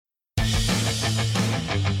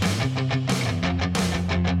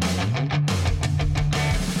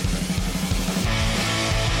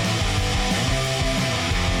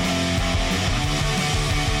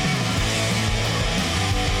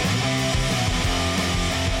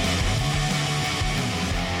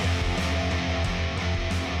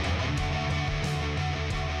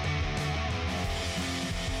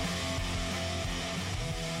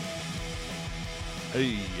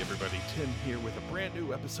Hey everybody, Tim here with a brand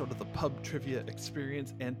new episode of the Pub Trivia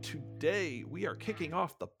Experience, and today we are kicking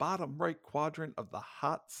off the bottom right quadrant of the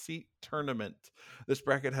Hot Seat Tournament. This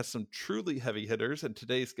bracket has some truly heavy hitters, and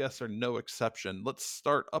today's guests are no exception. Let's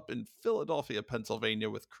start up in Philadelphia, Pennsylvania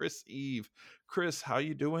with Chris Eve. Chris, how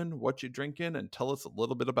you doing? What you drinking? And tell us a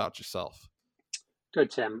little bit about yourself. Good,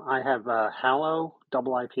 Tim. I have a Hallow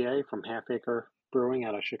double IPA from Half Acre Brewing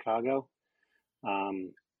out of Chicago.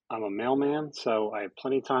 I'm a mailman, so I have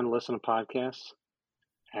plenty of time to listen to podcasts,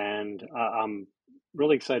 and I'm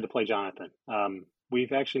really excited to play Jonathan.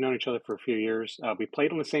 We've actually known each other for a few years. We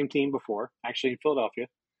played on the same team before, actually in Philadelphia,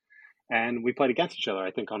 and we played against each other,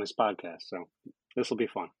 I think, on his podcast. So this will be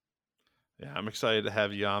fun. Yeah, I'm excited to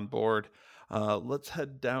have you on board. Let's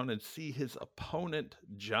head down and see his opponent,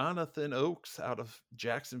 Jonathan Oakes, out of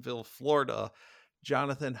Jacksonville, Florida.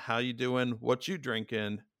 Jonathan, how you doing? What you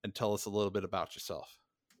drinking? And tell us a little bit about yourself.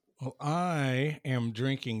 Well, I am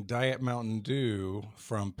drinking Diet Mountain Dew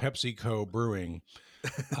from PepsiCo Brewing.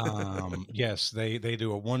 Yes, they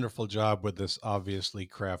do a wonderful job with this obviously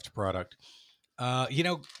craft product.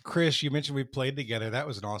 Chris, you mentioned we played together. That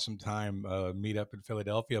was an awesome time meet up in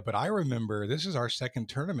Philadelphia. But I remember this is our second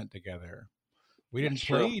tournament together. We didn't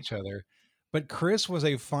play each other, but Chris was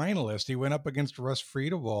a finalist. He went up against Russ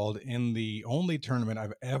Friedewald in the only tournament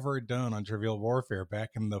I've ever done on Trivial Warfare back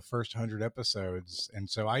in the first 100 episodes. And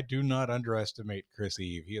so I do not underestimate Chris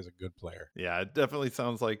Eve. He is a good player. Yeah, it definitely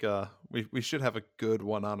sounds like we should have a good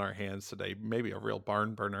one on our hands today. Maybe a real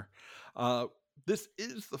barn burner. This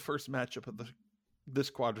is the first matchup of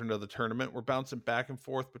this quadrant of the tournament. We're bouncing back and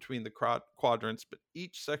forth between the quadrants, but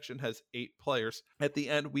each section has 8 players. At the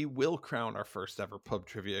end, we will crown our first ever Pub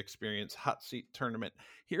Trivia Experience Hot Seat Tournament.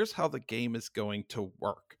 Here's how the game is going to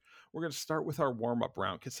work. We're going to start with our warm-up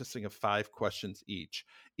round consisting of 5 questions each.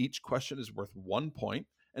 Each question is worth 1 point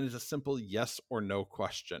and is a simple yes or no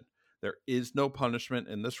question. There is no punishment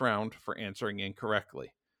in this round for answering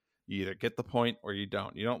incorrectly. You either get the point or you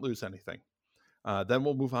don't. You don't lose anything. Then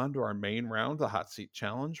we'll move on to our main round, the Hot Seat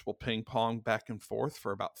Challenge. We'll ping pong back and forth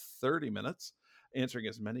for about 30 minutes, answering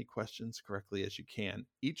as many questions correctly as you can.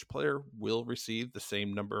 Each player will receive the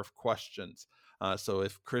same number of questions. So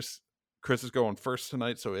if Chris is going first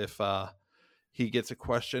tonight, so if he gets a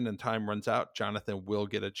question and time runs out, Jonathan will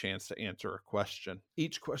get a chance to answer a question.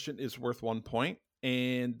 Each question is worth 1 point.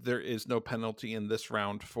 And there is no penalty in this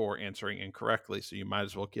round for answering incorrectly, so you might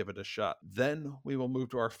as well give it a shot. Then we will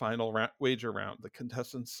move to our final wager round. The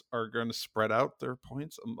contestants are going to spread out their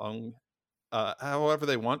points among however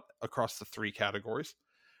they want across the 3 categories.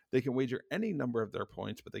 They can wager any number of their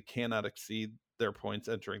points, but they cannot exceed their points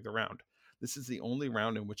entering the round. This is the only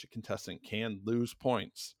round in which a contestant can lose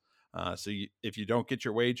points. If you don't get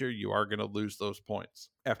your wager, you are going to lose those points.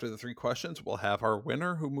 After the 3 questions, we'll have our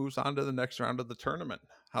winner who moves on to the next round of the tournament.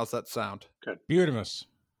 How's that sound? Good. Beautimous.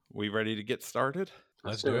 We ready to get started?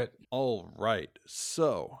 Let's do it. All right.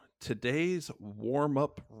 So today's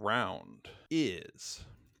warm-up round is,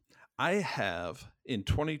 I have in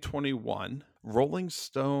 2021, Rolling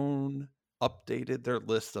Stone updated their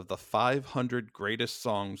list of the 500 greatest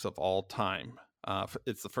songs of all time.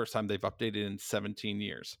 It's the first time they've updated in 17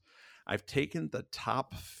 years. I've taken the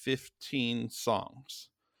top 15 songs.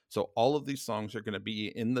 So all of these songs are going to be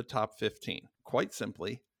in the top 15. Quite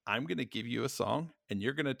simply, I'm going to give you a song and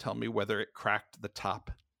you're going to tell me whether it cracked the top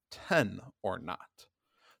 10 or not.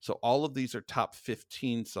 So all of these are top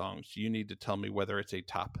 15 songs. You need to tell me whether it's a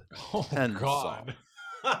top 10 song.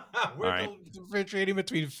 We're differentiating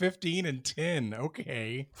between 15 and 10.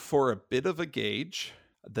 Okay. For a bit of a gauge,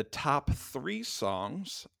 the top 3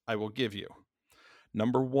 songs I will give you.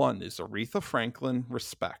 Number 1 is Aretha Franklin,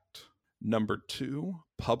 Respect. Number 2,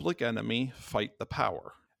 Public Enemy, Fight the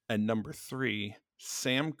Power. And number 3,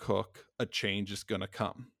 Sam Cooke, A Change Is Gonna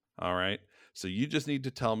Come. All right. So you just need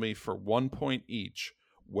to tell me for 1 point each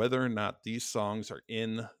whether or not these songs are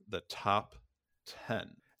in the top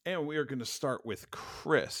 10. And we are going to start with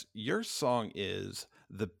Chris. Your song is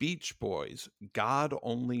The Beach Boys, God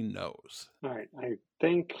Only Knows. All right. I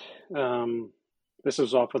think this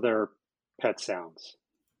is off of their Pet Sounds.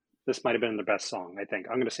 This might have been their best song, I think.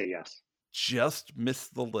 I'm going to say yes. Just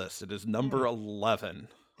missed the list. It is number 11.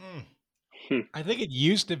 I think it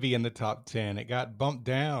used to be in the top 10. It got bumped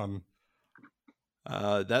down.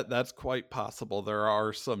 That's quite possible. There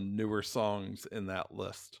are some newer songs in that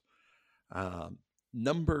list. Our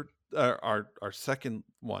second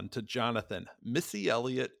one to Jonathan, Missy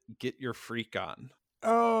Elliott, Get Your Freak On.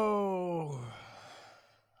 Oh.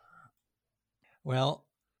 Well,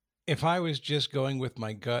 if I was just going with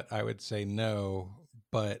my gut, I would say no,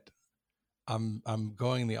 but I'm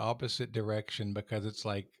going the opposite direction because it's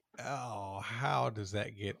like Oh, how does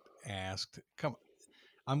that get asked? Come on.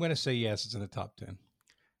 I'm going to say yes, it's in the top 10.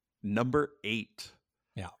 Number 8.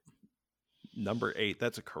 Yeah. Number 8.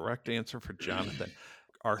 That's a correct answer for Jonathan.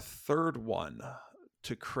 Our third one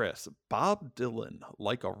to Chris. Bob Dylan,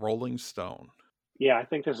 Like a Rolling Stone. Yeah, I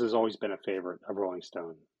think this has always been a favorite of Rolling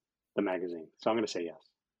Stone, the magazine. So I'm going to say yes.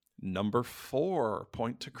 Number 4.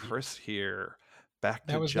 Point to Chris here. Back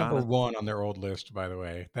to That was Jonathan. number 1 on their old list, by the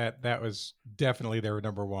way. That was definitely their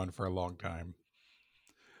number 1 for a long time.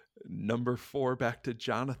 Number 4, back to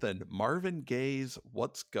Jonathan. Marvin Gaye's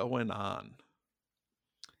What's Going On.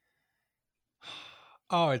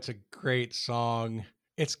 Oh, it's a great song.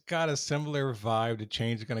 It's got a similar vibe to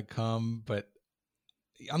Change Is Gonna Come, but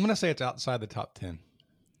I'm going to say it's outside the top 10.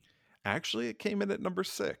 Actually, it came in at number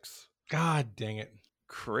 6. God dang it.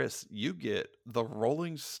 Chris, you get the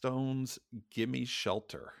Rolling Stones' Gimme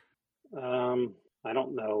Shelter. I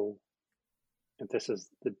don't know if this is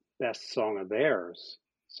the best song of theirs,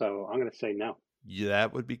 so I'm going to say no. Yeah,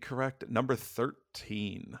 that would be correct. Number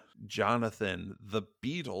 13, Jonathan, the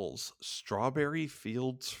Beatles' Strawberry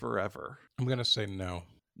Fields Forever. I'm going to say no.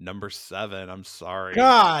 Number 7, I'm sorry.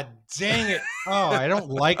 God dang it. Oh, I don't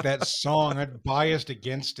like that song. I'm biased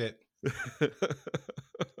against it.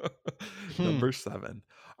 Number 7.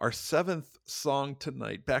 Our 7th song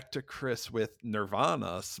tonight, back to Chris with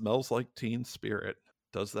Nirvana, Smells Like Teen Spirit.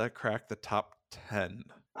 Does that crack the top 10?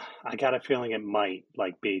 I got a feeling it might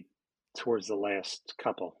be towards the last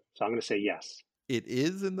couple. So I'm going to say yes. It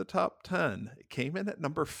is in the top 10. It came in at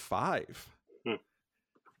number 5.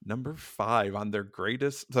 Number 5 on their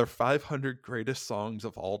 500 greatest songs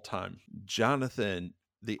of all time. Jonathan,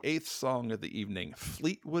 the 8th song of the evening,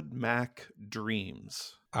 Fleetwood Mac,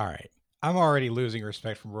 Dreams. All right. I'm already losing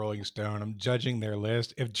respect from Rolling Stone. I'm judging their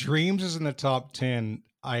list. If Dreams is in the top 10,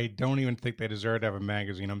 I don't even think they deserve to have a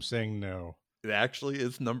magazine. I'm saying no. It actually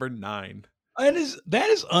is number 9. That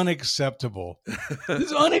is unacceptable.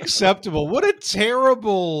 It's unacceptable. What a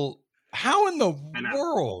terrible... How in the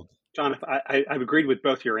world? John, I've agreed with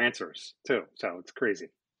both your answers, too, so it's crazy.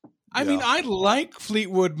 I mean, I like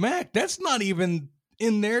Fleetwood Mac. That's not even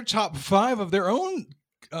in their top 5 of their own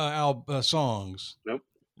songs. Nope.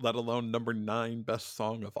 Let alone number 9 best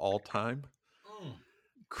song of all time.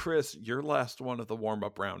 Chris, your last one of the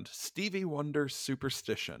warm-up round. Stevie Wonder's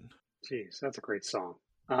Superstition. Jeez, that's a great song.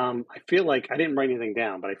 I feel like I didn't write anything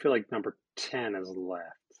down, but I feel like number 10 is left.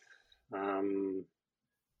 I'm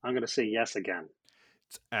going to say yes again.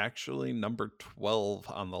 It's actually number 12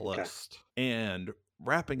 on the list. And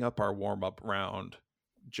wrapping up our warm-up round,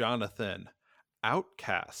 Jonathan,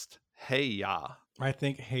 Outcast, Hey Ya. I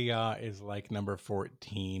think Hey Ya is like number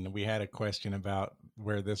 14. We had a question about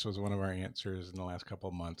where this was one of our answers in the last couple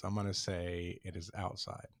of months. I'm going to say it is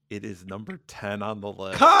outside. It is number 10 on the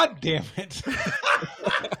list. God damn it.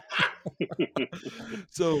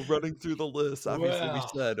 So running through the list, obviously we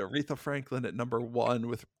said Aretha Franklin at number 1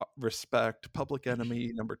 with Respect, Public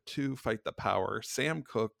Enemy, number 2, Fight the Power, Sam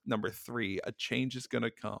Cooke, number 3, A Change Is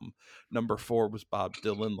Gonna Come, number 4 was Bob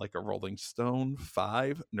Dylan, Like a Rolling Stone,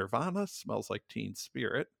 5, Nirvana, Smells Like Teen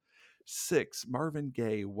Spirit, 6, Marvin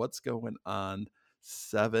Gaye, What's Going On,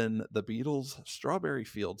 7, The Beatles, Strawberry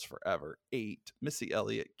Fields Forever, 8, Missy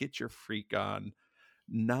Elliott, Get Your Freak On,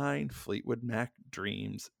 9, Fleetwood Mac,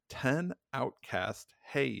 Dreams, 10, Outcast,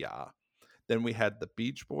 Hey Ya. Then we had the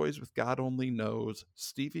Beach Boys with God Only Knows,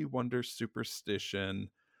 Stevie Wonder's Superstition,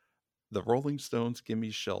 the Rolling Stones'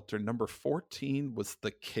 Gimme Shelter. Number 14 was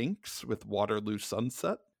the Kinks with Waterloo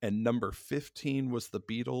Sunset. And number 15 was the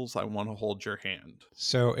Beatles, I Want to Hold Your Hand.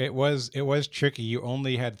 So it was tricky. You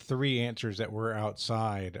only had 3 answers that were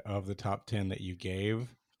outside of the top 10 that you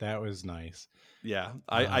gave. That was nice. Yeah,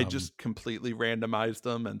 I just completely randomized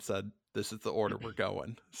them and said, this is the order we're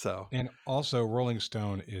going. So, and also Rolling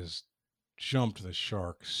Stone is jumped the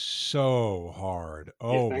shark so hard.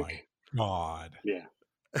 Oh my God. Yeah.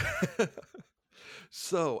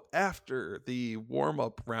 So after the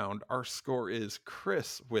warm-up round, our score is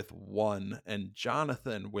Chris with 1 and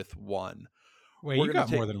Jonathan with 1. Wait, you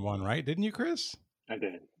got more than 1, right? Didn't you, Chris? I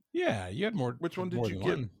did. Yeah, you had more. Which one did you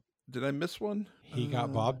get? Did I miss one? He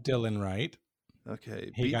got Bob Dylan right.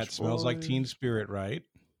 Okay. He Beach got Boys. Smells Like Teen Spirit right.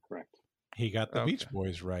 Correct. He got the Beach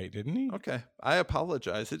Boys right, didn't he? Okay. I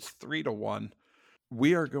apologize. It's 3-1.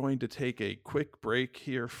 We are going to take a quick break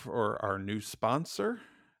here for our new sponsor,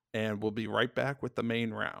 and we'll be right back with the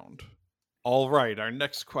main round. All right, our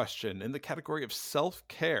next question in the category of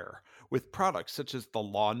self-care with products such as the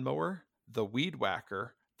lawnmower, the weed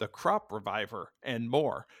whacker, the crop reviver, and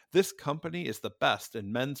more. This company is the best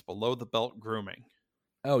in men's below-the-belt grooming.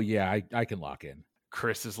 Oh, yeah, I can lock in.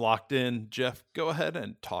 Chris is locked in. Jeff, go ahead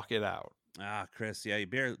and talk it out. Chris, yeah, you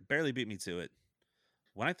barely beat me to it.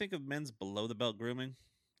 When I think of men's below-the-belt grooming,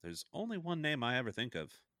 there's only one name I ever think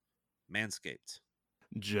of: Manscaped.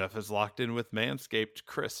 Jeff is locked in with Manscaped.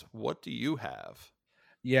 Chris, what do you have?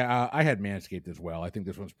 Yeah, I had Manscaped as well. I think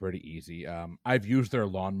this one's pretty easy. I've used their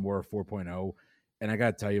Lawnmower 4.0, and I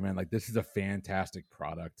got to tell you, man, like this is a fantastic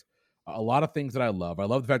product. A lot of things that I love. I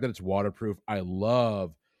love the fact that it's waterproof. I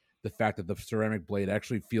love the fact that the ceramic blade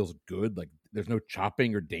actually feels good. Like there's no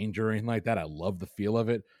chopping or danger or anything like that. I love the feel of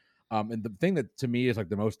it. And the thing that to me is like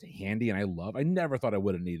the most handy and I never thought I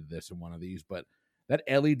would have needed this in one of these, but that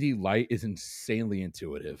LED light is insanely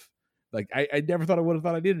intuitive. Like I never thought I would have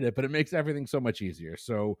thought I needed it, but it makes everything so much easier.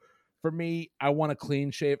 So for me, I want a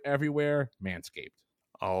clean shave everywhere. Manscaped.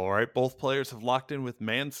 All right, both players have locked in with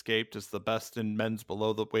Manscaped as the best in men's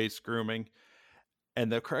below the waist grooming.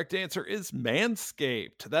 And the correct answer is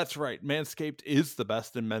Manscaped. That's right. Manscaped is the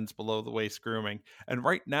best in men's below the waist grooming. And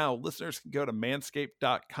right now, listeners can go to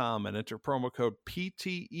manscaped.com and enter promo code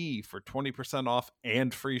PTE for 20% off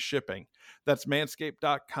and free shipping. That's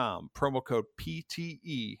manscaped.com, promo code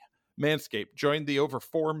PTE. Manscaped, join the over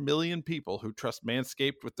 4 million people who trust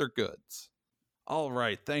Manscaped with their goods. All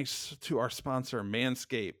right, thanks to our sponsor,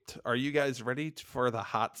 Manscaped. Are you guys ready for the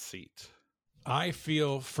hot seat? I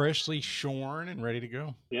feel freshly shorn and ready to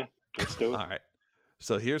go. Yeah, let's do it. All right.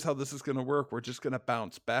 So here's how this is going to work. We're just going to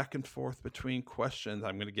bounce back and forth between questions.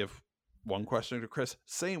 I'm going to give one question to Chris,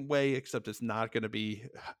 same way, except it's not going to be,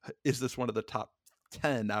 is this one of the top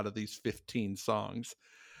 10 out of these 15 songs?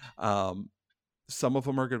 Some of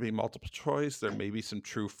them are going to be multiple choice. There may be some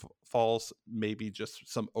true false, maybe just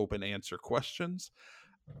some open answer questions.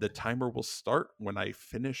 The timer will start when I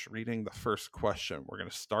finish reading the first question. We're going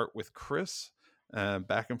to start with Chris,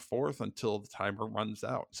 back and forth until the timer runs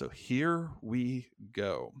out. So here we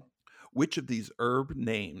go. Which of these herb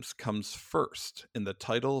names comes first in the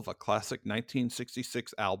title of a classic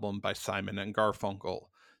 1966 album by Simon and Garfunkel?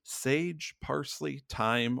 Sage, parsley,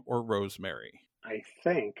 thyme, or rosemary? I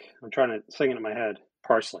think I'm trying to sing it in my head.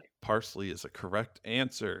 Parsley. Parsley is a correct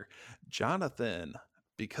answer. Jonathan,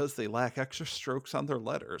 because they lack extra strokes on their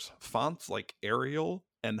letters, fonts like Arial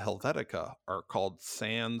and Helvetica are called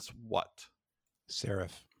sans what?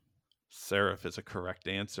 Serif. Serif is a correct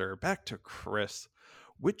answer. Back to Chris.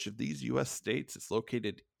 Which of these U.S. states is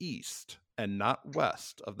located east and not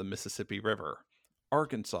west of the Mississippi River?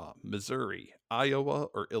 Arkansas, Missouri, Iowa,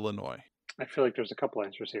 or Illinois? I feel like there's a couple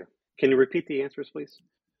answers here. Can you repeat the answers, please?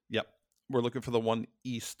 Yep. We're looking for the one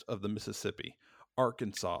east of the Mississippi.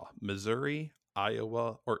 Arkansas, Missouri,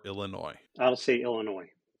 Iowa, or Illinois? I'll say Illinois.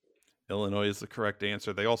 Illinois is the correct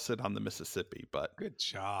answer. They all sit on the Mississippi, but Good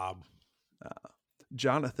job.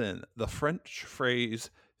 Jonathan, the French phrase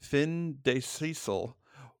fin de siècle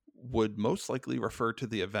would most likely refer to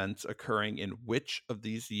the events occurring in which of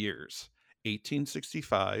these years?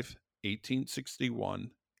 1865,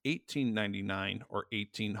 1861, 1899, or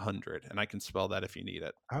 1800? And I can spell that if you need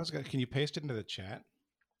it. Can you paste it into the chat?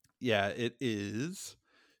 Yeah, it is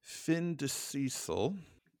fin de siècle.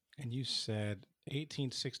 And you said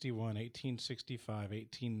 1861, 1865,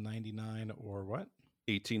 1899, or what?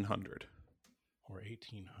 1800. Or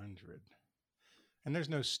 1800. And there's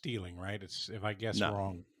no stealing, right? It's if I guess No.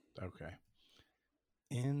 wrong. Okay.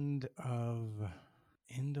 End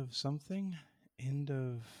of something?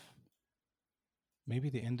 Maybe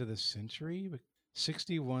the end of the century? But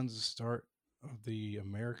 61's the start of the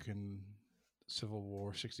American Civil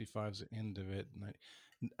War. 65 is the end of it.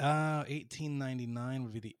 1899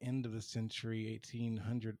 would be the end of the century.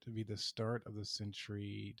 1800 would be the start of the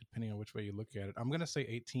century, depending on which way you look at it. I'm going to say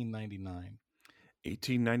 1899.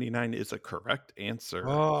 1899 is a correct answer.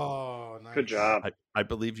 Oh, nice. Good job. I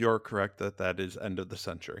believe you're correct that is end of the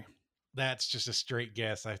century. That's just a straight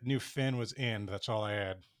guess. I knew Finn was end. That's all I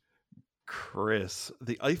had. Chris,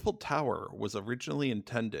 the Eiffel Tower was originally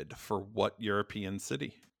intended for what European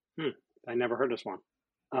city? I never heard this one.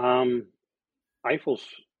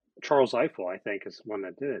 Charles Eiffel, I think, is one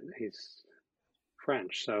that did it. He's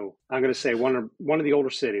French, so I'm going to say one of the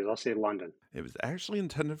older cities. I'll say London. It was actually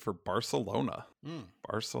intended for Barcelona.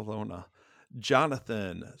 Barcelona.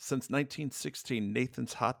 Jonathan, since 1916,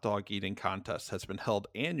 Nathan's hot dog eating contest has been held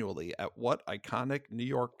annually at what iconic New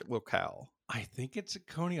York locale? I think it's at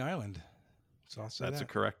Coney Island. So I'll say That's that.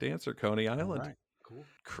 a correct answer, Coney Island. All right, cool.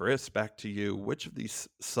 Chris, back to you. Which of these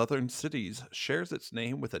southern cities shares its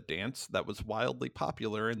name with a dance that was wildly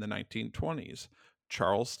popular in the 1920s?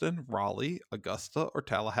 Charleston, Raleigh, Augusta, or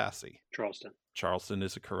Tallahassee? Charleston. Charleston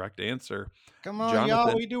is a correct answer. Come on, Jonathan-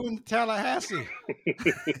 y'all. We doing Tallahassee.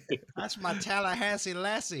 That's my Tallahassee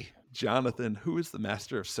lassie. Jonathan, who is the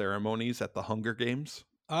master of ceremonies at the Hunger Games?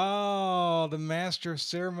 Oh, the master of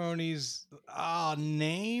ceremonies. Ah,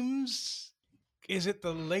 names? Is it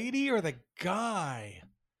the lady or the guy?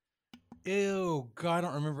 Ew, God, I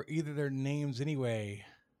don't remember either their names anyway.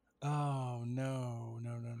 Oh, no.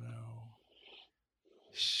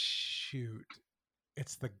 Shoot.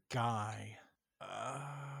 It's the guy.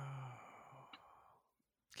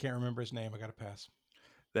 Can't remember his name. I got to pass.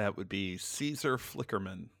 That would be Caesar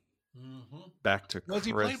Flickerman. Mm-hmm. Back to Was Chris.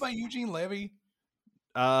 he played by Eugene Levy?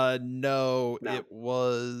 No, No. it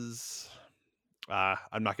was.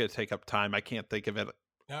 I'm not going to take up time. I can't think of it.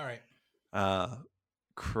 All right.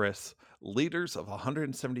 Chris, leaders of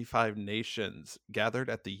 175 nations gathered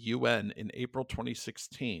at the UN in April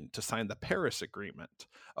 2016 to sign the Paris Agreement,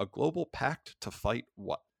 a global pact to fight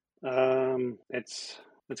what?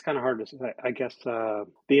 It's kind of hard to say. I guess the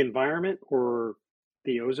environment or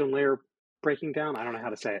the ozone layer breaking down. I don't know how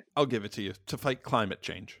to say it. I'll give it to you. To fight climate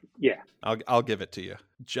change. Yeah. I'll give it to you.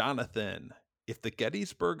 Jonathan, if the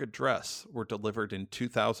Gettysburg Address were delivered in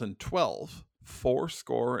 2012,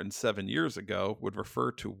 7 years ago would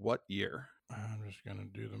refer to what year? I'm just going to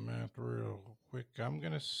do the math real quick. I'm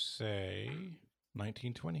going to say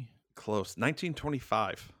 1920. Close.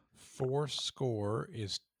 1925. 4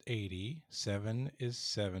 is 80. 7 is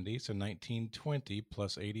 70. So 1920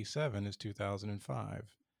 plus 87 is 2005.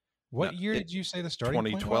 What year did you say the starting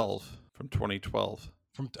point was? 2012. From 2012.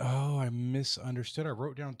 I misunderstood. I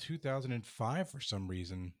wrote down 2005 for some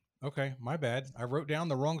reason. Okay, my bad. I wrote down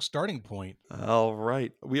the wrong starting point. All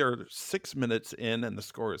right. We are 6 minutes in, and the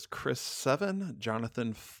score is Chris 7,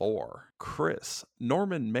 Jonathan 4. Chris,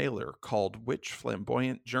 Norman Mailer called which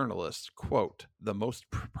flamboyant journalist, quote, the most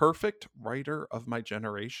perfect writer of my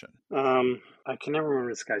generation? I can never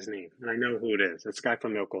remember this guy's name, and I know who it is. It's a guy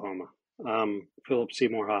from Oklahoma. Philip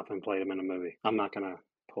Seymour Hoffman played him in a movie. I'm not going to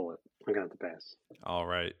pull it. I'm going to have to pass. All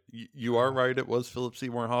right. You are right. It was Philip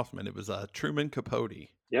Seymour Hoffman. It was Truman Capote.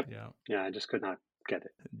 Yep. Yeah, I just could not get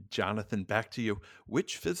it. Jonathan, back to you.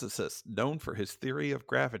 Which physicist, known for his theory of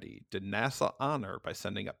gravity, did NASA honor by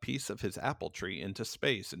sending a piece of his apple tree into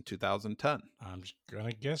space in 2010? I'm just going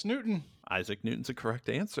to guess Newton. Isaac Newton's a correct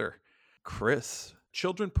answer. Chris,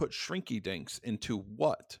 children put shrinky dinks into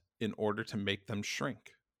what in order to make them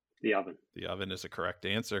shrink? The oven. The oven is a correct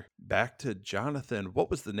answer. Back to Jonathan. What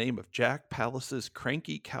was the name of Jack Pallas's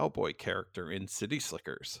cranky cowboy character in City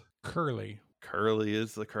Slickers? Curly. Curly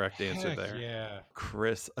is the correct answer Heck there. Yeah.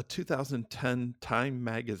 Chris, a 2010 Time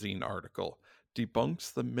magazine article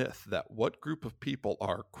debunks the myth that what group of people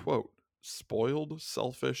are, quote, spoiled,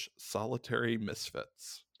 selfish, solitary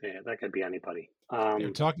misfits. Yeah, that could be anybody.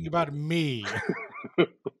 You're talking about me.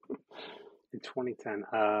 In 2010,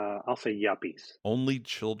 I'll say yuppies. Only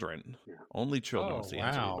children. Yeah. Only children was the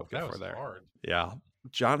answer you're Wow. looking That for was there. hard. Yeah.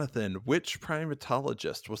 Jonathan, which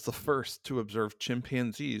primatologist was the first to observe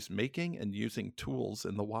chimpanzees making and using tools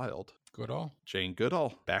in the wild? Goodall. Jane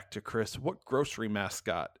Goodall. Back to Chris. What grocery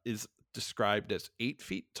mascot is described as 8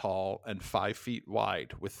 feet tall and 5 feet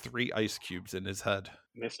wide with 3 ice cubes in his head?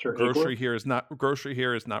 Mr. Grocery Igloo? here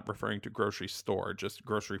is not referring to grocery store, just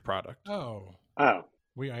grocery product. Oh. Oh,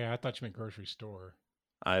 I thought you meant grocery store.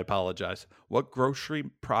 I apologize. What grocery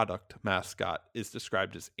product mascot is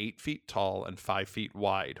described as 8 feet tall and 5 feet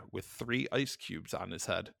wide with 3 ice cubes on his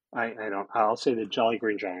head? I don't. I'll say the Jolly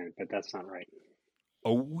Green Giant, but that's not right.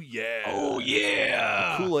 Oh, yeah. Oh,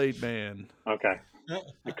 yeah. Kool-Aid Man. Okay.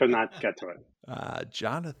 I could not get to it.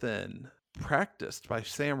 Jonathan, practiced by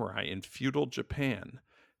samurai in feudal Japan,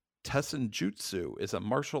 Tessenjutsu is a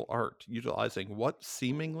martial art utilizing what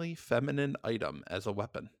seemingly feminine item as a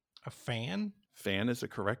weapon? A fan? Fan is a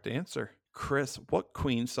correct answer. Chris, what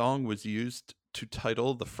Queen song was used to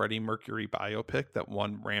title the Freddie Mercury biopic that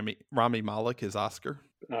won Rami Malek his Oscar?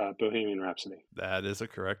 Bohemian Rhapsody. That is a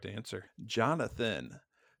correct answer. Jonathan,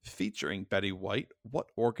 featuring Betty White,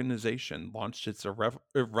 what organization launched its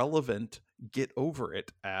irrelevant Get Over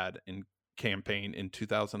It ad and campaign in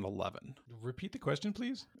 2011? Repeat the question,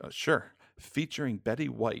 please. Sure. Featuring Betty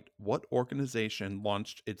White, what organization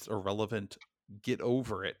launched its irrelevant Get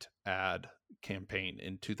Over It ad campaign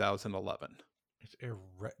in 2011?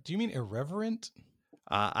 Do you mean irreverent?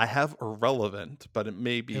 I have irrelevant, but it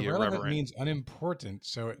may be irreverent. Means unimportant,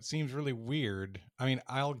 so it seems really weird. I mean,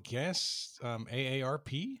 I'll guess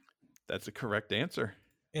AARP? That's a correct answer.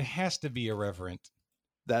 It has to be irreverent.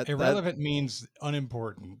 Irrelevant means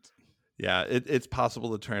unimportant. Yeah, it's possible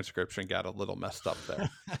the transcription got a little messed up there.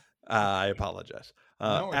 I apologize.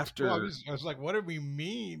 No, I was like, what do we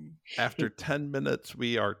mean? After 10 minutes,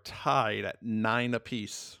 we are tied at 9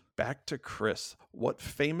 apiece. Back to Chris. What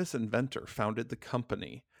famous inventor founded the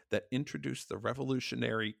company that introduced the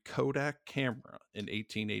revolutionary Kodak camera in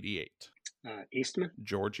 1888? Eastman.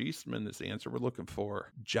 George Eastman is the answer we're looking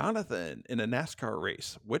for. Jonathan, in a NASCAR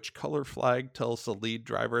race, which color flag tells the lead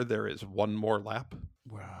driver there is one more lap?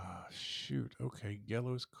 Wow, shoot. Okay,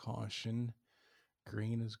 yellow is caution,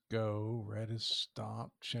 green is go, red is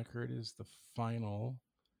stop, checkered is the final.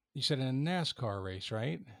 You said in a NASCAR race,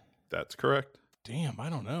 right? That's correct. Damn, I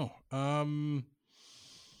don't know.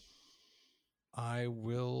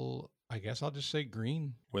 I guess I'll just say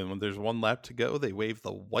green. When there's one lap to go, they wave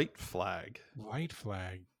the white flag. White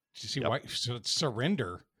flag. Did you see Yep. white? So it's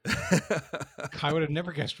surrender. I would have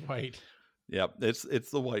never guessed white. Yep,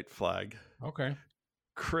 it's the white flag. Okay.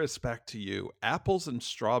 Chris, back to you. Apples and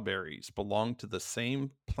strawberries belong to the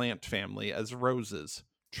same plant family as roses.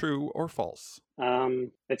 True or false?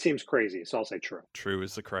 It seems crazy, so I'll say true. True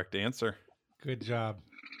is the correct answer. Good job.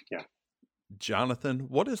 Jonathan,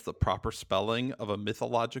 what is the proper spelling of a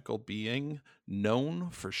mythological being known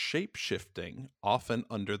for shape-shifting, often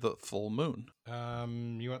under the full moon?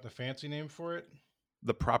 You want the fancy name for it?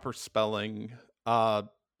 The proper spelling, they're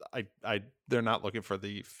not looking for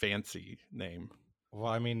the fancy name.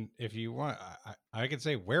 Well, I mean, if you want, I could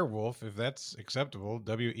say werewolf if that's acceptable.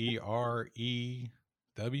 WEREWOLF.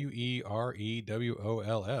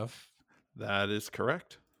 That is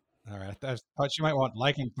correct. All right. I thought you might want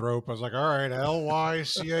lycanthrope. I was like, all right,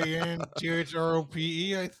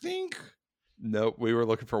 LYCANTHROPE, I think. Nope, we were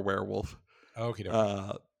looking for werewolf. Okay.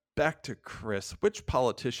 Back to Chris. Which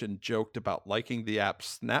politician joked about liking the app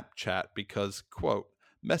Snapchat because, quote,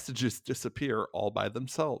 messages disappear all by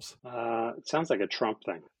themselves? It sounds like a Trump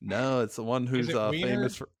thing. No, it's the one who's it Wiener?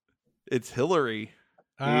 famous for. It's Hillary.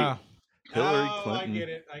 Hillary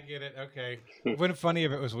Clinton. I get it. Okay. It wouldn't funny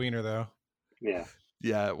if it was Wiener, though. Yeah.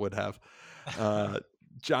 Yeah, it would have.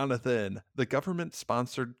 Jonathan, the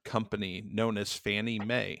government-sponsored company known as Fannie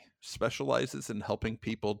Mae specializes in helping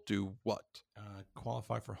people do what?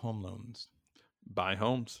 Qualify for home loans. Buy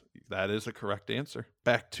homes. That is a correct answer.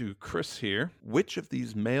 Back to Chris here. Which of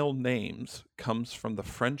these male names comes from the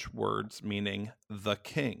French words meaning the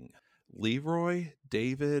king? Leroy,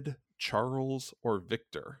 David, Charles, or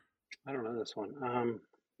Victor? I don't know this one.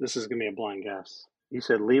 This is going to be a blind guess. You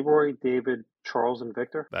said Leroy, David, Charles, and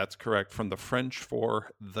Victor? That's correct. From the French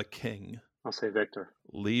for the king. I'll say Victor.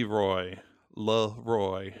 Leroy.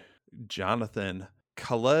 Jonathan.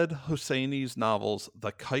 Khaled Hosseini's novels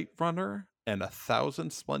The Kite Runner and A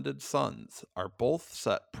Thousand Splendid Suns are both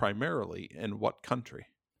set primarily in what country?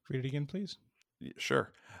 Read it again, please.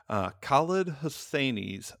 Sure. Khaled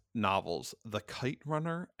Hosseini's novels The Kite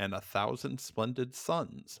Runner and A Thousand Splendid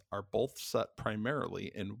Suns are both set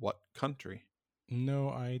primarily in what country? No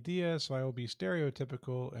idea, so I will be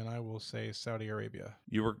stereotypical and I will say Saudi Arabia.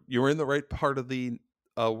 You were in the right part of the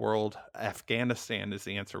world. Afghanistan is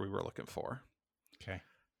the answer we were looking for. Okay.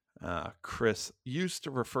 Chris, used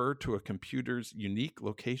to refer to a computer's unique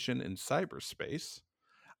location in cyberspace.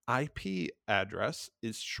 IP address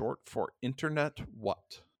is short for internet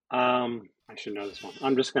what? I should know this one.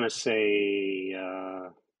 I'm just going to say,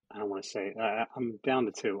 I don't want to say, I'm down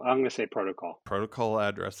to two. I'm going to say protocol. Protocol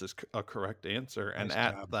address is a correct answer. And Nice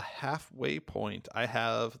at job. the halfway point, I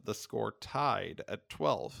have the score tied at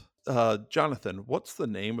 12. Jonathan, what's the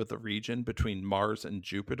name of the region between Mars and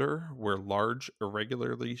Jupiter where large,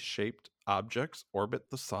 irregularly shaped objects orbit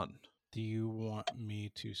the sun? Do you want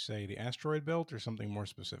me to say the asteroid belt or something more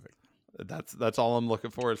specific? That's all I'm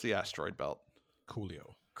looking for is the asteroid belt.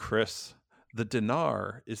 Coolio. Chris, the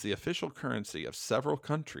dinar is the official currency of several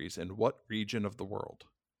countries in what region of the world?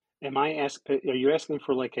 Are you asking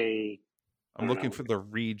for like I'm looking for the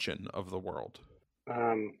region of the world.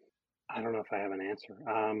 I don't know if I have an answer.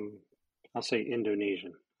 I'll say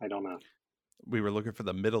Indonesian. I don't know. We were looking for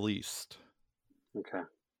the Middle East. Okay.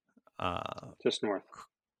 Just north.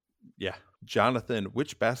 Yeah. Jonathan,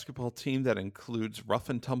 which basketball team that includes rough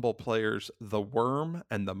and tumble players The Worm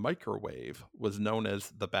and the Microwave was known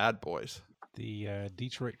as the Bad Boys? The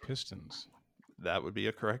Detroit Pistons. That would be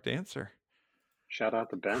a correct answer. Shout out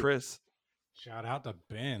to Ben. Shout out to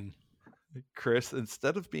Ben. Chris,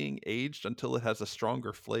 instead of being aged until it has a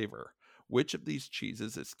stronger flavor, which of these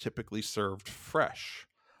cheeses is typically served fresh?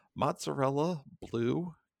 Mozzarella,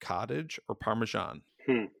 blue, cottage, or Parmesan?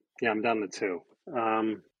 Yeah, I'm down to two.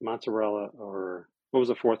 Mozzarella or what was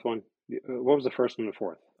the fourth one? What was the first one and the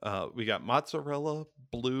fourth? We got mozzarella,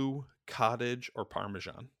 blue, cottage, or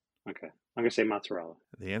Parmesan. Okay. I'm going to say mozzarella.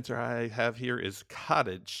 The answer I have here is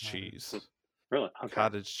cottage cheese. Really? Okay.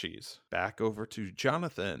 Cottage cheese. Back over to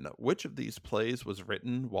Jonathan. Which of these plays was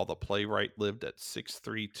written while the playwright lived at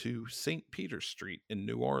 632 St. Peter Street in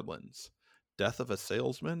New Orleans? Death of a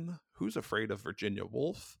Salesman, Who's Afraid of Virginia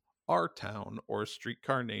Woolf, Our Town, or A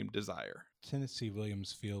Streetcar Named Desire? Tennessee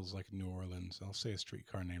Williams feels like New Orleans. I'll say A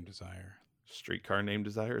Streetcar Named Desire. Streetcar Named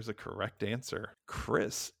Desire is a correct answer.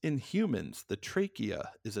 Chris, in humans, the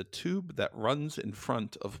trachea is a tube that runs in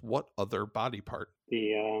front of what other body part?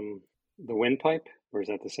 The windpipe, or is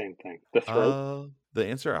that the same thing? The throat. The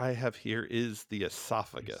answer I have here is the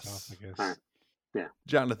esophagus. Esophagus. All right. Yeah.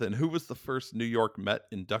 Jonathan, who was the first New York Met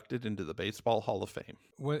inducted into the Baseball Hall of Fame?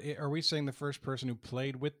 What, are we saying the first person who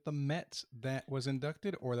played with the Mets that was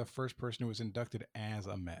inducted, or the first person who was inducted as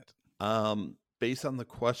a Met? Based on the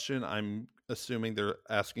question, I'm assuming they're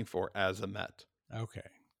asking for as a Met. Okay,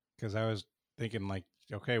 because I was thinking like,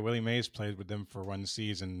 okay, Willie Mays played with them for one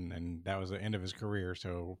season, and that was the end of his career.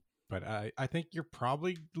 So, but I think you're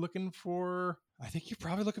probably looking for. I think you're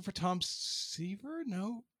probably looking for Tom Seaver.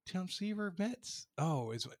 No, Tom Seaver Mets. Oh,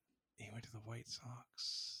 is what he went to the White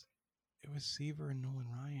Sox. It was Seaver and Nolan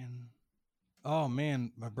Ryan. Oh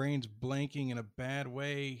man, my brain's blanking in a bad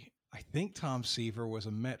way. I think Tom Seaver was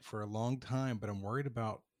a Met for a long time, but I'm worried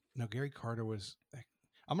about. No, Gary Carter was.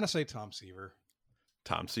 I'm going to say Tom Seaver.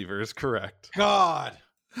 Tom Seaver is correct. God.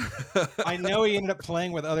 I know he ended up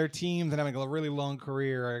playing with other teams and having a really long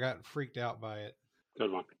career. I got freaked out by it. Good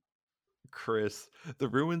one. Chris, the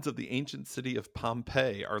ruins of the ancient city of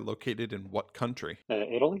Pompeii are located in what country?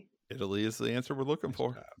 Italy? Italy is the answer we're looking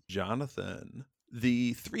for. Jonathan,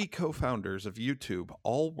 the three co-founders of YouTube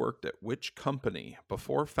all worked at which company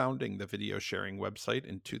before founding the video sharing website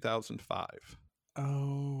in 2005?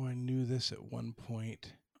 Oh, I knew this at one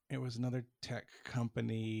point. It was another tech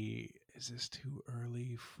company. Is this too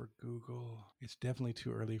early for Google? It's definitely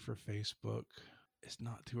too early for Facebook. It's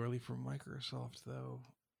not too early for Microsoft, though.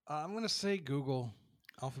 I'm going to say Google,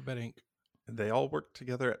 Alphabet Inc. They all worked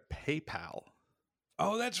together at PayPal.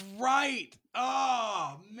 Oh, that's right.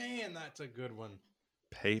 Oh, man, that's a good one.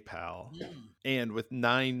 PayPal. And with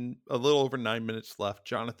a little over 9 minutes left,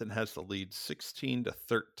 Jonathan has the lead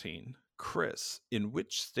 16-13. Chris, in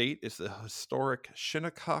which state is the historic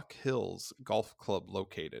Shinnecock Hills Golf Club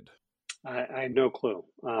located? I have no clue.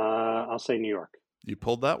 I'll say New York. You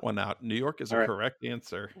pulled that one out. New York is a All right. correct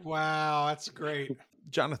answer. Wow, that's great.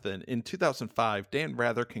 Jonathan, in 2005, Dan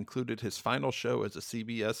Rather concluded his final show as a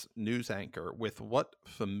CBS news anchor with what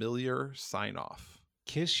familiar sign-off?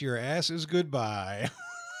 Kiss your asses goodbye.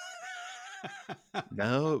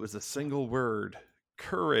 No, it was a single word.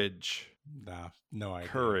 Courage. Nah, no idea.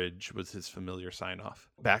 Courage was his familiar sign-off.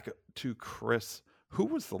 Back to Chris. Who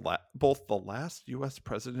was both the last U.S.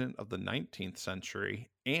 president of the 19th century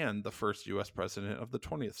and the first U.S. president of the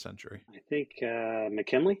 20th century? I think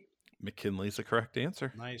McKinley. McKinley's the correct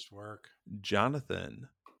answer. Nice work. Jonathan,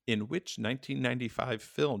 in which 1995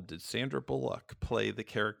 film did Sandra Bullock play the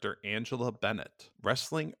character Angela Bennett?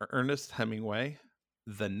 Wrestling Ernest Hemingway,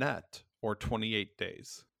 The Net, or 28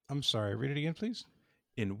 Days? I'm sorry, read it again, please.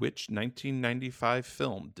 In which 1995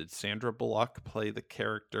 film did Sandra Bullock play the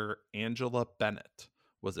character Angela Bennett?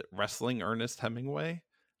 Was it Wrestling Ernest Hemingway,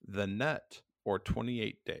 The Net, or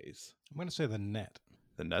 28 Days? I'm going to say The Net.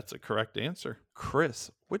 The Net's a correct answer.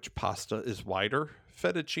 Chris, which pasta is wider,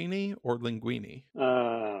 fettuccine or linguine?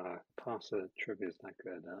 Pasta trivia is not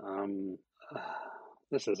good.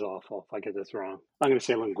 This is awful if I get this wrong. I'm going to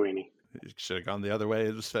say linguine. You should have gone the other way.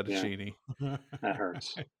 It was fettuccine. That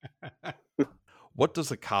hurts. What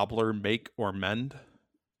does a cobbler make or mend?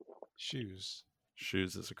 Shoes.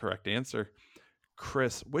 Shoes is a correct answer.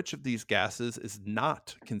 Chris, which of these gases is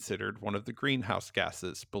not considered one of the greenhouse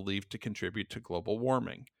gases believed to contribute to global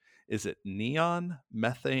warming? Is it neon,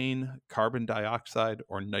 methane, carbon dioxide,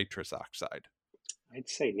 or nitrous oxide? I'd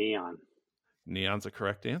say neon. Neon's a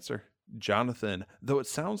correct answer. Jonathan, though it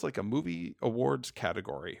sounds like a movie awards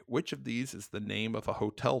category, which of these is the name of a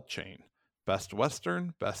hotel chain? Best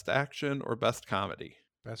Western, Best Action, or Best Comedy?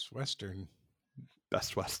 Best Western.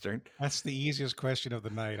 Best Western. That's the easiest question of the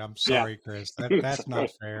night. I'm sorry, Chris. That's not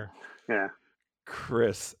fair. Yeah.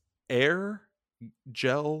 Chris, Air,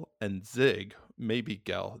 Gel, and Zig, maybe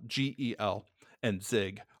Gel, G-E-L, and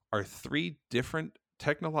Zig are three different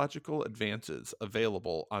technological advances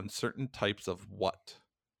available on certain types of what?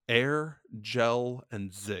 Air, Gel,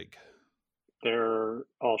 and Zig. They're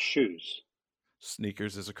all shoes.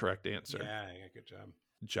 Sneakers is a correct answer. Yeah, good job.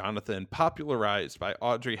 Jonathan, popularized by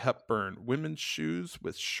Audrey Hepburn, women's shoes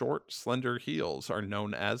with short, slender heels are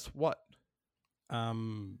known as what?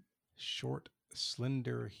 Short,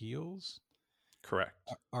 slender heels?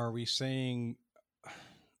 Correct. Are we saying,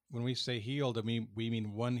 when we say heel, do we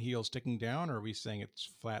mean one heel sticking down, or are we saying it's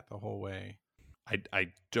flat the whole way?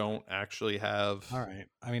 I don't actually have... All right.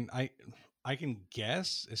 I mean, I can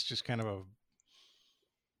guess. It's just kind of a...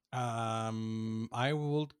 I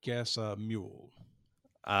will guess a mule.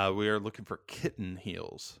 We are looking for kitten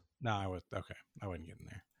heels. No, I was okay. I wasn't getting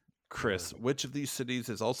there. Chris, which of these cities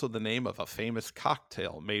is also the name of a famous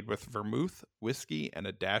cocktail made with vermouth, whiskey, and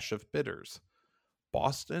a dash of bitters?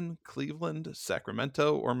 Boston, Cleveland,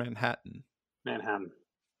 Sacramento, or Manhattan? Manhattan.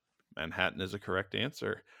 Manhattan is a correct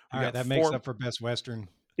answer. All right, that makes up for Best Western.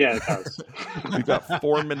 Yeah, it does. We've got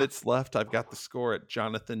 4 minutes left. I've got the score at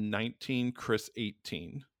Jonathan 19, Chris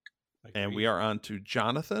 18. And we are on to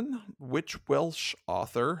Jonathan. Which Welsh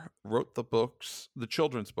author wrote the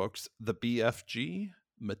children's books, The BFG,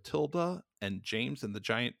 Matilda, and James and the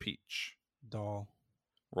Giant Peach? Dahl.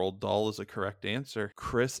 Roald Dahl is a correct answer.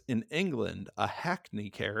 Chris, in England, a hackney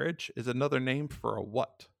carriage is another name for a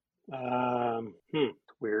what?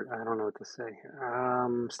 Weird. I don't know what to say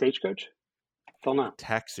here. Stagecoach? Don't know.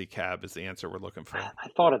 Taxi cab is the answer we're looking for. I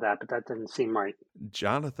thought of that, but that didn't seem right.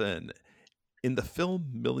 Jonathan, in the film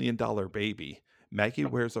 $1 Million Baby, Maggie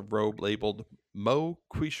wears a robe labeled Mo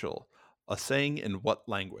Quishel, a saying in what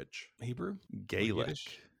language? Hebrew? Gaelic.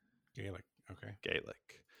 Gaelic. Okay. Gaelic.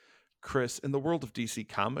 Chris, in the world of DC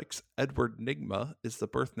Comics, Edward Nygma is the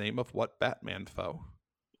birth name of what Batman foe?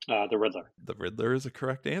 The Riddler. The Riddler is a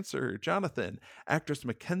correct answer. Jonathan, actress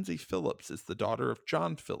Mackenzie Phillips is the daughter of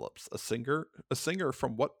John Phillips, a singer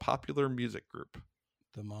from what popular music group?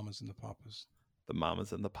 The Mamas and the Papas. The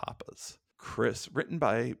Mamas and the Papas. Chris, written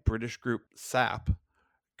by British group SAP,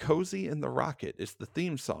 Cozy in the Rocket is the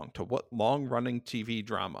theme song to what long-running TV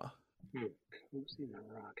drama? Cozy in the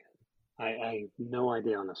Rocket. I have no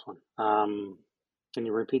idea on this one. Can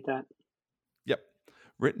you repeat that? Yep.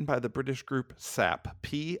 Written by the British group SAP,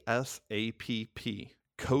 P-S-A-P-P.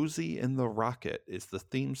 Cozy in the Rocket is the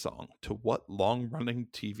theme song to what long-running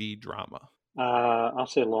TV drama? I'll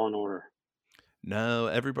say Law and Order. No,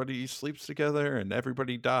 everybody sleeps together and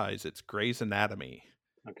everybody dies. It's Grey's Anatomy.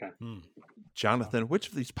 Okay. Jonathan, which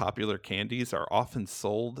of these popular candies are often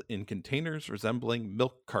sold in containers resembling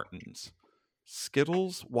milk cartons?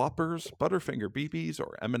 Skittles, Whoppers, Butterfinger BBs,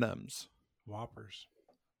 or M&Ms? Whoppers.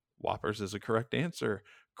 Whoppers is a correct answer.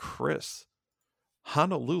 Chris,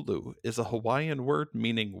 Honolulu is a Hawaiian word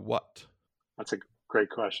meaning what? That's a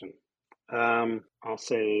great question. I'll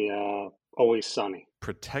say Always Sunny.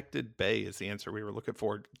 Protected Bay is the answer we were looking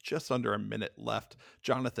for. Just under a minute left.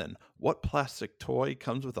 Jonathan, what plastic toy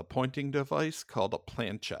comes with a pointing device called a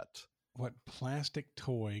planchette? What plastic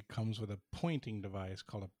toy comes with a pointing device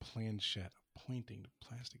called a planchette? A pointing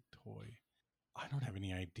plastic toy. I don't have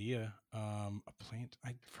any idea. I've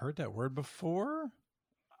heard that word before.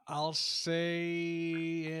 I'll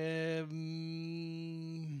say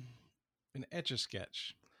an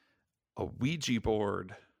Etch-a-Sketch. A Ouija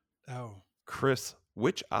board. Oh. Chris,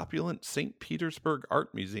 which opulent St. Petersburg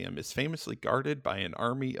art museum is famously guarded by an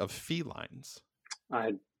army of felines?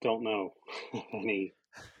 I don't know any.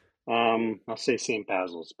 I'll say St.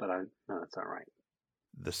 Basil's, but no, that's not right.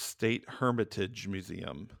 The State Hermitage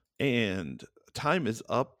Museum. And time is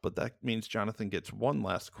up, but that means Jonathan gets one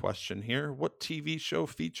last question here. What TV show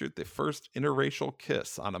featured the first interracial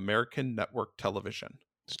kiss on American network television?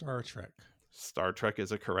 Star Trek. Star Trek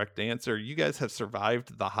is a correct answer. You guys have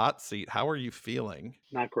survived the hot seat. How are you feeling?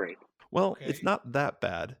 Not great. Well, Okay. It's not that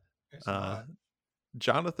bad. It's not.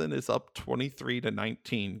 Jonathan is up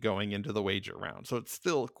 23-19 going into the wager round. So it's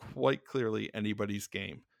still quite clearly anybody's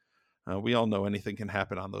game. We all know anything can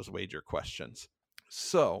happen on those wager questions.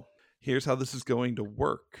 So here's how this is going to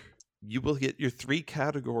work. You will get your 3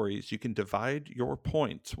 categories. You can divide your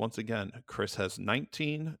points. Once again, Chris has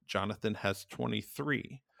 19, Jonathan has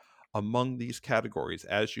 23. Among these categories,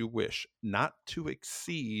 as you wish, not to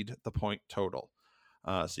exceed the point total.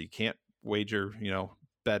 So you can't wager,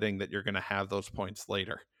 betting that you're going to have those points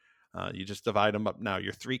later. You just divide them up now.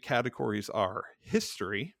 Your 3 categories are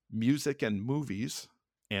history, music and movies,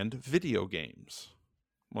 and video games.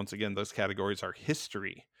 Once again, those categories are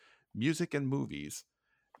history, music and movies,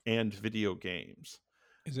 and video games.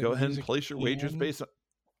 Go ahead and place your wagers based on...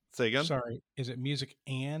 Say again? Sorry, is it music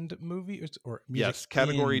and movie or music? Yes,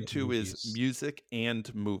 category in 2 movies? is music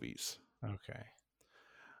and movies. Okay.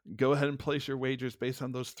 Go ahead and place your wagers based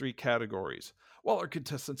on those 3 categories. While our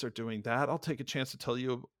contestants are doing that, I'll take a chance to tell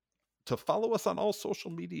you to follow us on all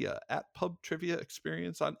social media at Pub Trivia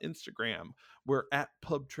Experience on Instagram. We're at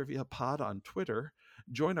Pub Trivia Pod on Twitter.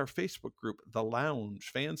 Join our Facebook group, The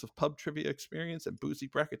Lounge, fans of Pub Trivia Experience and Boozy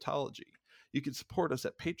Bracketology. You can support us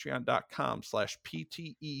at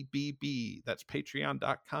patreon.com/PTEBB. That's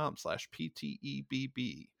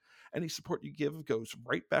patreon.com/PTEBB. Any support you give goes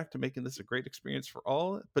right back to making this a great experience for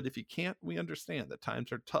all. But if you can't, we understand that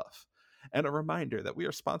times are tough. And a reminder that we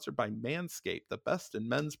are sponsored by Manscaped, the best in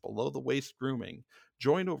men's below-the-waist grooming.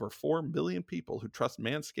 Join over 4 million people who trust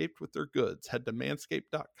Manscaped with their goods. Head to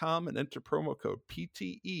manscaped.com and enter promo code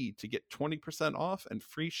PTE to get 20% off and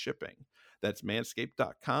free shipping. That's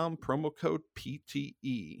manscaped.com, promo code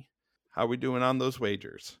PTE. How are we doing on those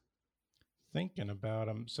wagers? Thinking about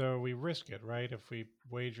them. So we risk it, right? If we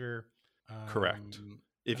wager. Correct.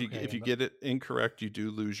 If you okay, get it incorrect, you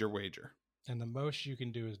do lose your wager. And the most you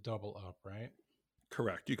can do is double up, right?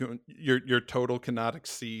 Correct. You can your total cannot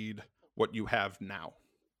exceed what you have now.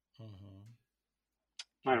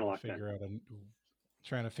 I don't like that.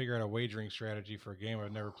 Trying to figure out a wagering strategy for a game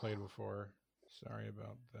I've never played before. Sorry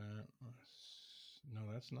about that. No,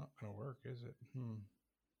 that's not going to work, is it?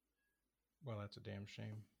 Well, that's a damn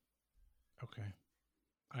shame. Okay.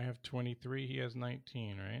 I have 23. He has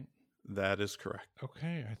 19, right? That is correct.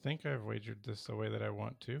 Okay. I think I've wagered this the way that I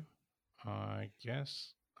want to. I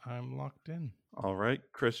guess I'm locked in. All right.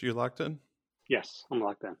 Chris, you locked in? Yes, I'm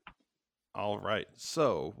locked in. All right.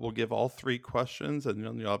 So we'll give all 3 questions and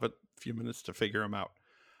then you'll have a few minutes to figure them out.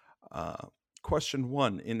 Question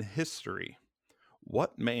 1. In history,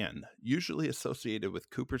 what man, usually associated with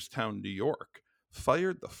Cooperstown, New York,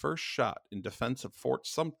 fired the first shot in defense of Fort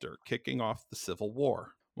Sumter, kicking off the Civil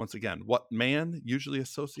War? Once again, what man, usually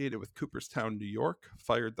associated with Cooperstown, New York,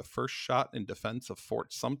 fired the first shot in defense of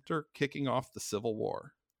Fort Sumter, kicking off the Civil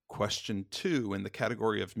War? Question 2, in the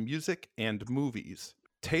category of music and movies.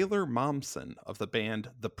 Taylor Momsen of the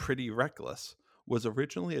band The Pretty Reckless was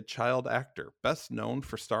originally a child actor best known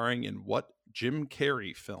for starring in what Jim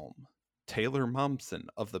Carrey film? Taylor Momsen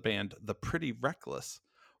of the band The Pretty Reckless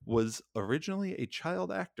was originally a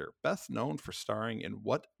child actor best known for starring in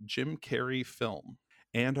what Jim Carrey film?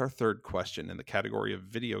 And our third question in the category of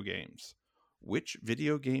video games. Which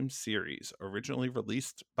video game series, originally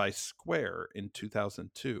released by Square in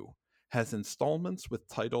 2002, has installments with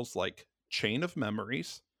titles like Chain of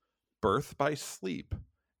Memories, Birth by Sleep,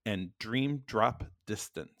 and Dream Drop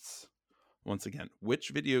Distance? Once again, which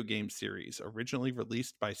video game series, originally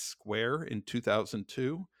released by Square in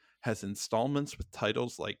 2002, has installments with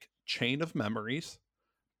titles like Chain of Memories,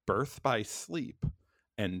 Birth by Sleep,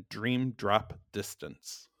 and Dream Drop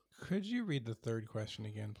Distance? Could you read the third question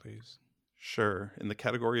again, please? Sure. In the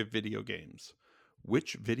category of video games,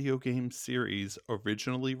 which video game series,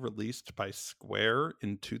 originally released by Square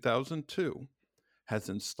in 2002, has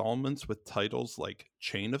installments with titles like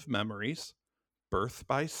Chain of Memories, Birth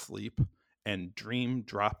by Sleep, and Dream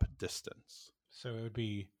Drop Distance? So it would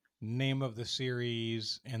be name of the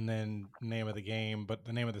series and then name of the game, but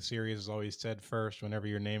the name of the series is always said first whenever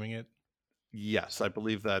you're naming it? Yes, I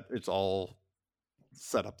believe that it's all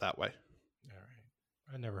set up that way. All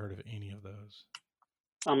right. I never heard of any of those.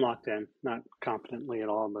 I'm locked in. Not confidently at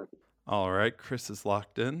all, but... All right, Chris is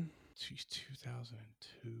locked in.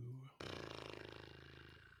 2002.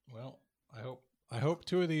 Well, I hope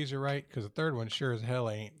 2 of these are right, because the third one sure as hell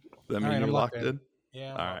ain't. That means you're locked in?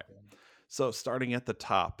 Yeah. All right. So starting at the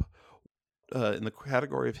top, in the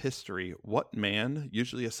category of history, what man,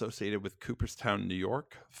 usually associated with Cooperstown, New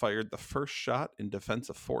York, fired the first shot in defense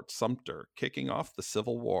of Fort Sumter, kicking off the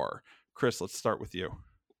Civil War? Chris, let's start with you.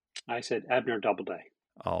 I said Abner Doubleday.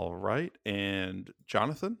 All right. And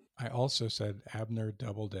Jonathan? I also said Abner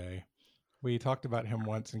Doubleday. We talked about him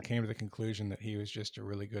once and came to the conclusion that he was just a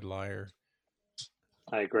really good liar.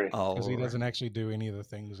 I agree. Because he doesn't actually do any of the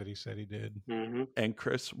things that he said he did. Mm-hmm. And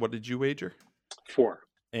Chris, what did you wager? 4.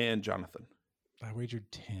 And Jonathan? I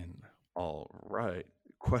wagered 10. All right.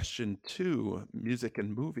 Question 2, music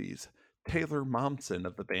and movies. Taylor Momsen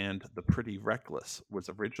of the band The Pretty Reckless was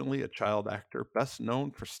originally a child actor best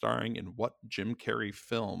known for starring in what Jim Carrey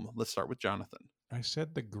film? Let's start with Jonathan. I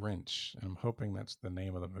said The Grinch, and I'm hoping that's the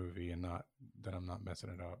name of the movie and not that I'm not messing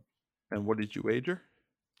it up. And what did you wager?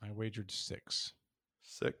 I wagered 6.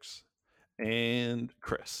 6. And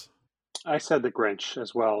Chris? I said The Grinch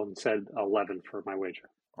as well and said 11 for my wager.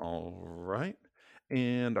 All right.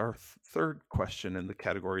 And our third question in the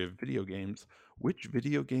category of video games. Which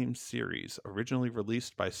video game series, originally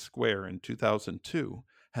released by Square in 2002,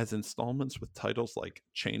 has installments with titles like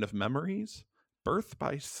Chain of Memories, Birth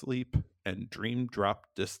by Sleep, and Dream Drop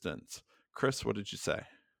Distance? Chris, what did you say?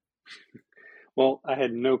 Well, I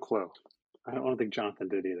had no clue. I don't think Jonathan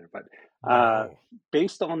did either. But No.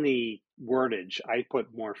 based on the wordage, I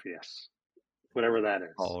put Morpheus, whatever that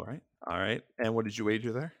is. All right. All right. And what did you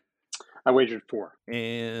wager there? I wagered 4.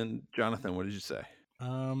 And Jonathan, what did you say?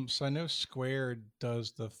 So I know Square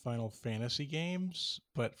does the Final Fantasy games,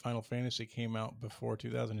 but Final Fantasy came out before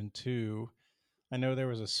 2002. I know there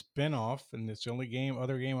was a spin-off, and it's the only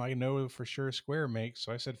other game I know for sure Square makes,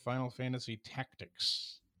 so I said Final Fantasy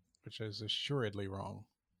Tactics. which is assuredly wrong.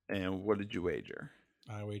 And what did you wager?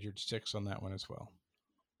 I wagered 6 on that one as well.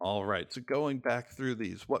 All right. So going back through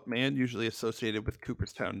these, what man usually associated with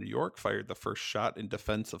Cooperstown, New York, fired the first shot in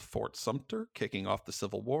defense of Fort Sumter, kicking off the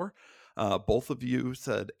Civil War? Both of you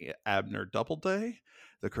said Abner Doubleday.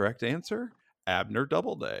 The correct answer, Abner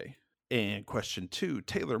Doubleday. And question 2,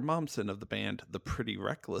 Taylor Momsen of the band The Pretty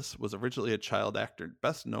Reckless was originally a child actor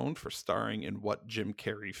best known for starring in what Jim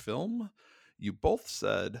Carrey film? You both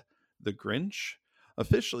said The Grinch.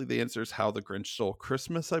 Officially, the answer is How the Grinch Stole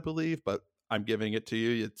Christmas, I believe, but I'm giving it to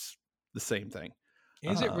you. It's the same thing.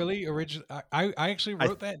 Is it really original? I actually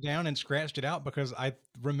wrote that down and scratched it out because I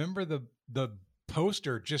remember the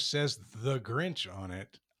poster just says The Grinch on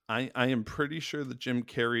it. I am pretty sure the Jim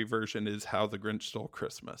Carrey version is How the Grinch Stole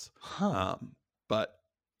Christmas. Huh. But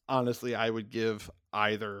honestly, I would give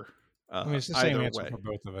either. I mean, it's the same answer for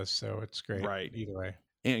both of us, so it's great. Right. Either way.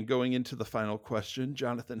 And going into the final question,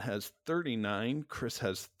 Jonathan has 39, Chris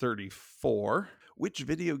has 34. Which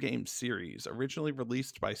video game series, originally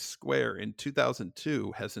released by Square in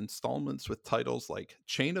 2002, has installments with titles like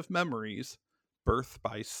Chain of Memories, Birth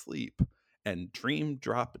by Sleep, and Dream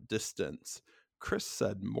Drop Distance? Chris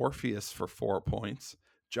said Morpheus for 4 points.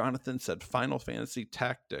 Jonathan said Final Fantasy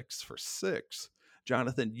Tactics for 6.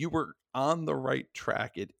 Jonathan, you were on the right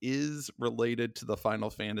track. It is related to the Final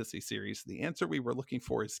Fantasy series. The answer we were looking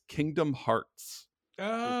for is Kingdom Hearts.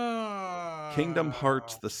 Kingdom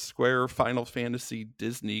Hearts, the Square Final Fantasy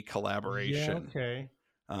Disney collaboration. Yeah,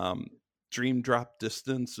 okay. Dream Drop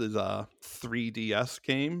Distance is a 3DS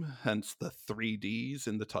game, hence the 3Ds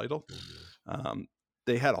in the title.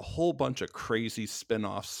 They had a whole bunch of crazy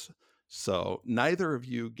spin-offs, so neither of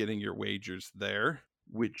you getting your wagers there,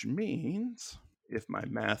 which means, if my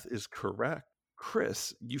math is correct,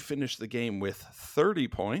 Chris, you finish the game with 30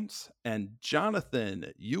 points, and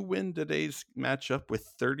Jonathan, you win today's matchup with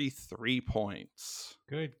 33 points.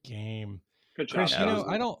 Good game. Good job. Chris,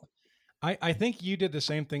 I think you did the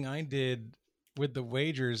same thing I did with the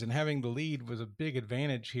wagers, and having the lead was a big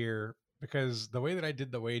advantage here because the way that I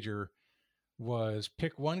did the wager was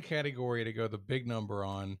pick one category to go the big number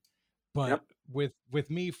on. But with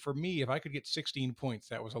me, for me, if I could get 16 points,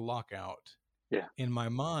 that was a lockout in my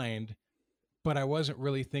mind. But I wasn't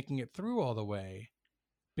really thinking it through all the way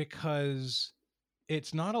because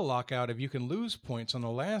it's not a lockout if you can lose points on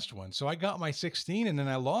the last one. So I got my 16 and then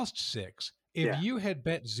I lost 6. If you had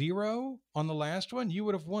bet 0 on the last one, you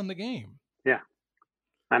would have won the game. Yeah,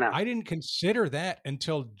 I know. I didn't consider that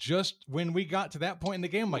until just when we got to that point in the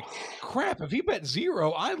game. I'm like, crap, if he bet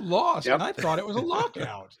 0, I lost. And I thought it was a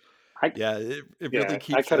lockout. It really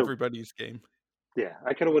keeps everybody's game. Yeah,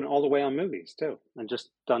 I could have went all the way on movies too, and just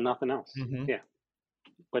done nothing else. Mm-hmm. Yeah,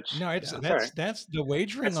 which that's the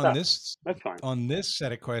wagering on this. That's fine. On this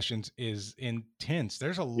set of questions is intense.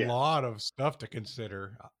 There's a lot of stuff to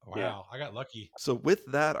consider. Wow, I got lucky. So with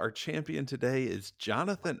that, our champion today is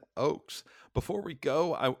Jonathan Oakes. Before we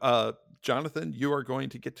go, Jonathan, you are going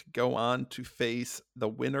to get to go on to face the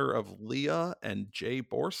winner of Leah and Jay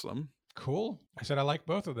Borsum. Cool. I said I like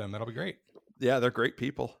both of them. That'll be great. Yeah, they're great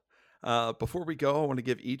people. Before we go, I want to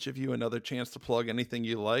give each of you another chance to plug anything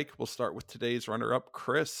you like. We'll start with today's runner-up,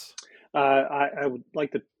 Chris. I would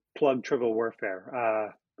like to plug Trivial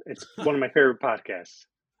Warfare. It's one of my favorite podcasts.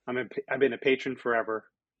 I've been a patron forever.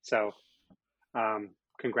 So,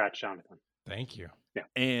 congrats, Jonathan. Thank you. Yeah.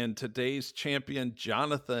 And today's champion,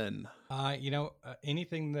 Jonathan.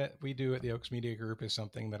 Anything that we do at the Oaks Media Group is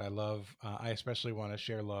something that I love. I especially want to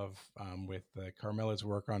share love with Carmela's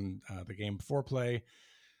work on the game Foreplay,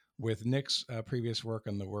 with Nick's previous work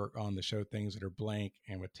on the show Things That Are Blank,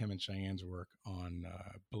 and with Tim and Cheyenne's work on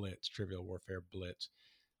Blitz, Trivial Warfare Blitz.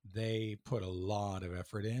 They put a lot of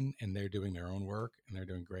effort in, and they're doing their own work, and they're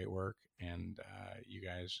doing great work. And you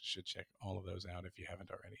guys should check all of those out if you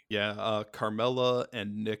haven't already. Yeah, Carmela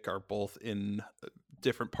and Nick are both in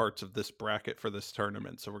different parts of this bracket for this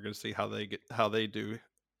tournament, so we're going to see how they do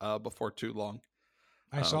before too long.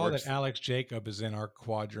 I saw that Alex Jacob is in our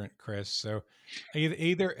quadrant, Chris. So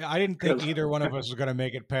either I didn't think either one of us was going to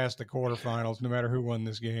make it past the quarterfinals, no matter who won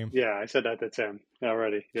this game. Yeah, I said that to Tim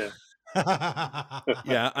already. Yeah.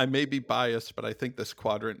 Yeah, I may be biased, but I think this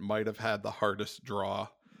quadrant might have had the hardest draw.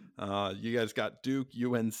 You guys got Duke,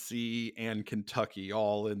 UNC, and Kentucky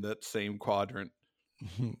all in that same quadrant.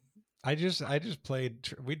 I just played.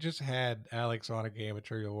 We just had Alex on a game of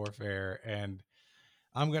Trivial Warfare, and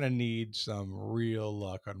I'm going to need some real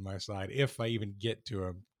luck on my side if I even get to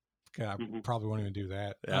him. I probably won't even do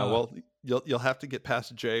that. Yeah, well, You'll have to get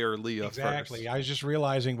past Jay or Leah Exactly. first. I was just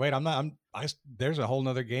realizing, wait, there's a whole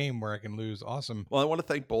nother game where I can lose. Awesome. Well, I want to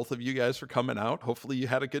thank both of you guys for coming out. Hopefully you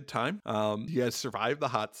had a good time. You guys survived the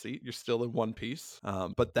hot seat. You're still in one piece.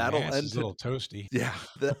 But that'll My ass end is a little toasty. Yeah,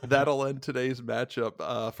 that'll end today's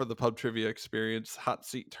matchup for the Pub Trivia Experience Hot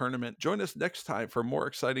Seat Tournament. Join us next time for more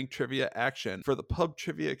exciting trivia action. For the Pub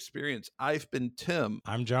Trivia Experience, I've been Tim.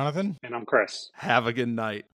 I'm Jonathan. And I'm Chris. Have a good night.